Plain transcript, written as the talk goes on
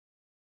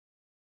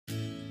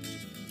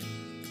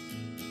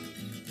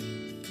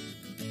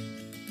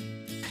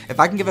If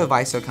I can give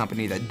advice to a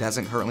company that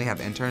doesn't currently have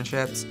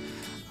internships,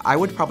 I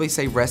would probably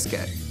say risk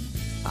it.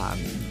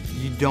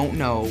 You don't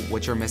know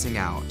what you're missing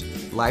out.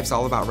 Life's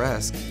all about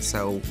risk,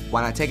 so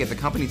why not take it? The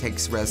company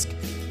takes risk,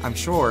 I'm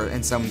sure,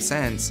 in some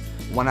sense.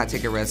 Why not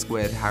take a risk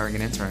with hiring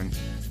an intern?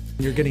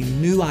 You're getting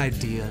new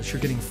ideas,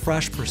 you're getting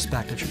fresh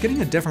perspectives, you're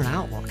getting a different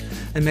outlook.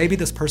 And maybe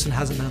this person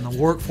hasn't been in the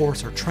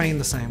workforce or trained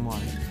the same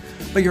way.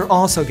 But you're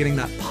also getting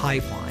that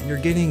pipeline. You're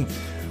getting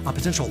a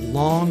potential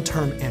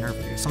long-term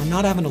interview. So I'm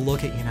not having to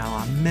look at,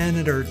 a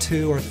minute or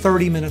two or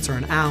 30 minutes or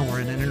an hour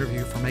in an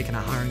interview for making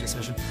a hiring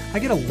decision. I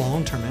get a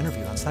long-term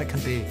interview, and so that can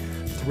be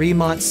 3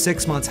 months,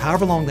 6 months,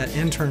 however long that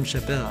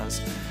internship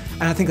is.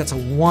 And I think that's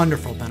a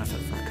wonderful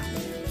benefit for a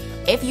company.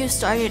 If you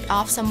started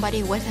off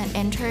somebody with an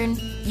intern,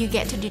 you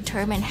get to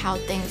determine how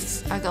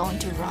things are going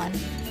to run.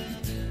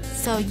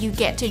 So you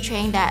get to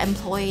train that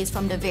employees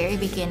from the very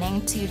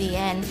beginning to the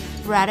end,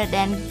 rather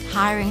than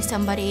hiring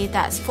somebody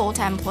that's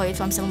full-time employees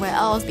from somewhere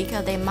else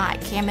because they might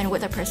come in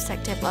with a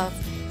perspective of,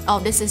 oh,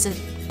 this is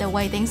the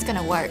way things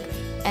gonna work.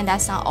 And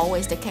that's not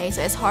always the case.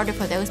 So it's harder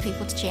for those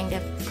people to change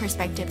their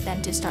perspective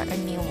than to start a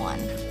new one.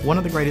 One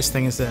of the greatest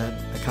things that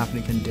a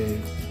company can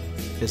do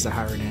is to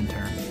hire an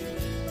intern.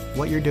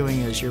 What you're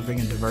doing is you're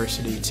bringing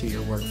diversity to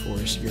your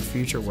workforce, your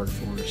future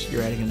workforce.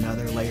 You're adding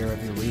another layer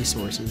of your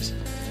resources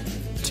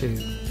to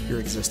your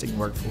existing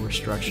workforce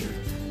structure.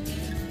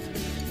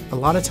 A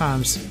lot of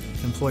times,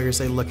 employers,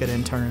 they look at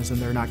interns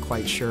and they're not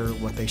quite sure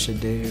what they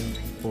should do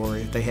or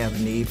if they have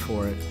a need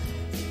for it.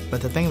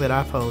 But the thing that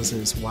I pose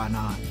is, why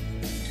not?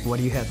 What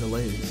do you have to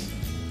lose?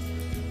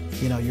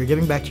 You're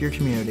giving back to your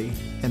community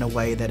in a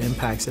way that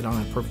impacts it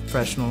on a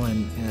professional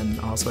and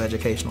also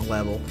educational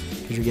level,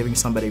 because you're giving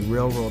somebody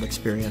real-world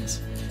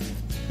experience.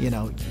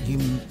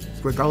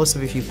 Regardless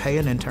of if you pay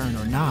an intern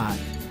or not,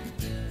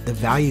 the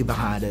value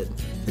behind it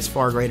is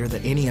far greater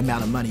than any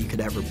amount of money you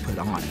could ever put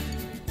on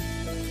it.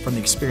 From the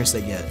experience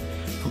they get,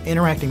 from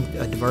interacting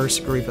with a diverse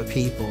group of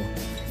people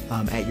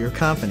at your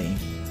company,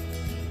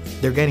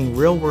 they're getting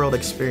real-world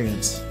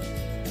experience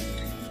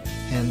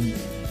and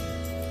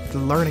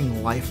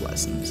learning life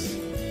lessons.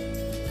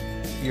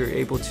 You're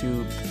able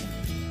to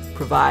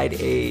provide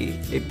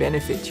a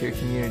benefit to your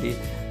community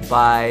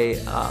by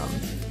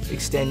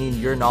extending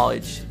your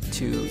knowledge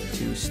to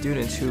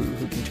students who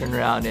can turn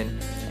around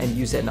and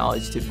use that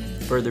knowledge to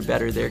further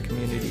better their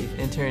community.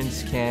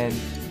 Interns can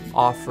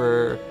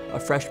offer a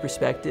fresh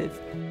perspective,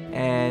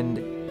 and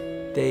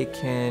they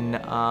can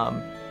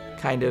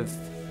kind of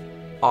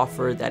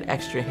offer that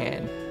extra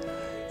hand.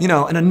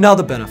 And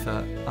another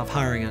benefit of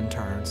hiring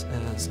interns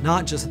is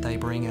not just that they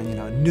bring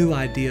in, new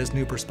ideas,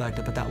 new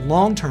perspective, but that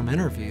long-term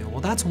interview,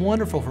 well, that's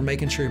wonderful for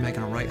making sure you're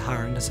making a right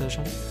hiring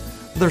decision.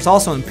 But there's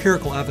also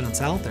empirical evidence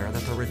out there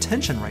that the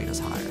retention rate is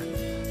higher.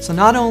 So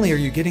not only are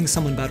you getting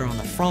someone better on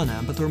the front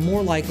end, but they're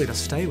more likely to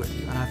stay with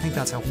you. And I think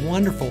that's a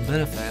wonderful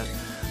benefit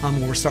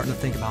when we're starting to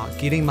think about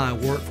getting my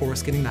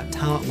workforce, getting that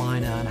talent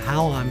line in,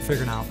 how I'm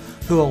figuring out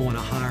who I want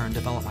to hire and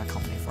develop my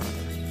company further.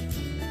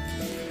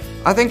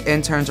 I think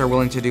interns are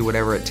willing to do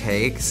whatever it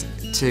takes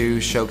to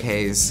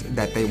showcase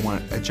that they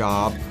want a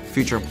job,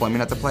 future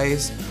employment at the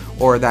place,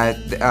 or that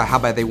how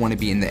bad they want to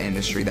be in the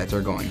industry that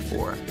they're going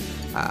for.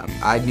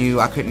 I knew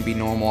I couldn't be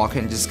normal. I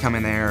couldn't just come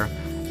in there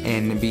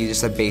and be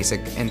just a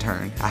basic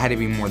intern. I had to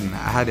be more than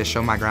that. I had to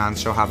show my ground,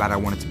 show how bad I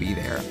wanted to be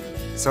there.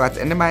 So at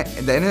the end of my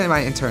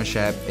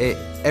internship,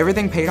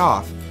 everything paid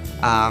off.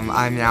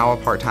 I'm now a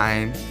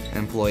part-time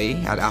employee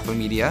at Alpha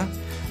Media.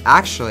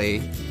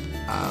 Actually,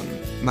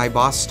 my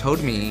boss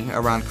told me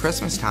around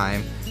Christmas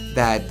time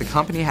that the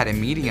company had a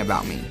meeting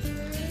about me.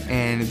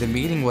 And the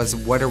meeting was,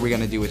 what are we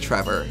gonna do with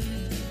Trevor?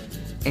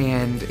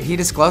 And he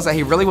disclosed that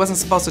he really wasn't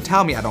supposed to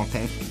tell me, I don't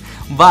think.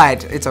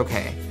 But it's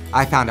okay.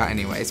 I found out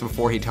anyways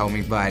before he told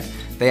me, but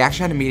they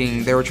actually had a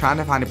meeting. They were trying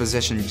to find a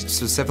position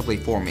specifically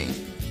for me.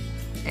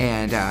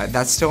 And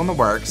that's still in the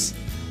works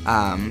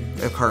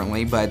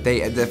currently, but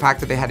the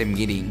fact that they had a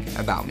meeting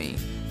about me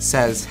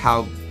says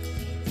how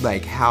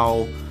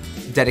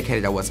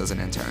dedicated I was as an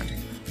intern.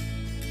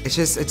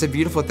 It's a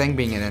beautiful thing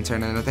being an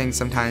intern, and I think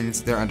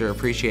sometimes they're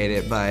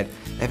underappreciated, but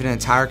if an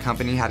entire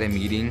company had a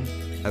meeting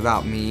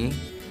about me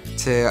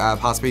to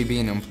possibly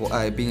being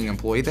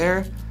employed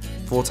there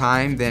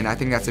full-time, then I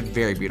think that's a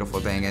very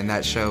beautiful thing, and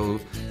that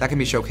can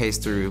be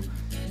showcased through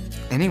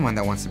anyone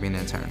that wants to be an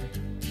intern.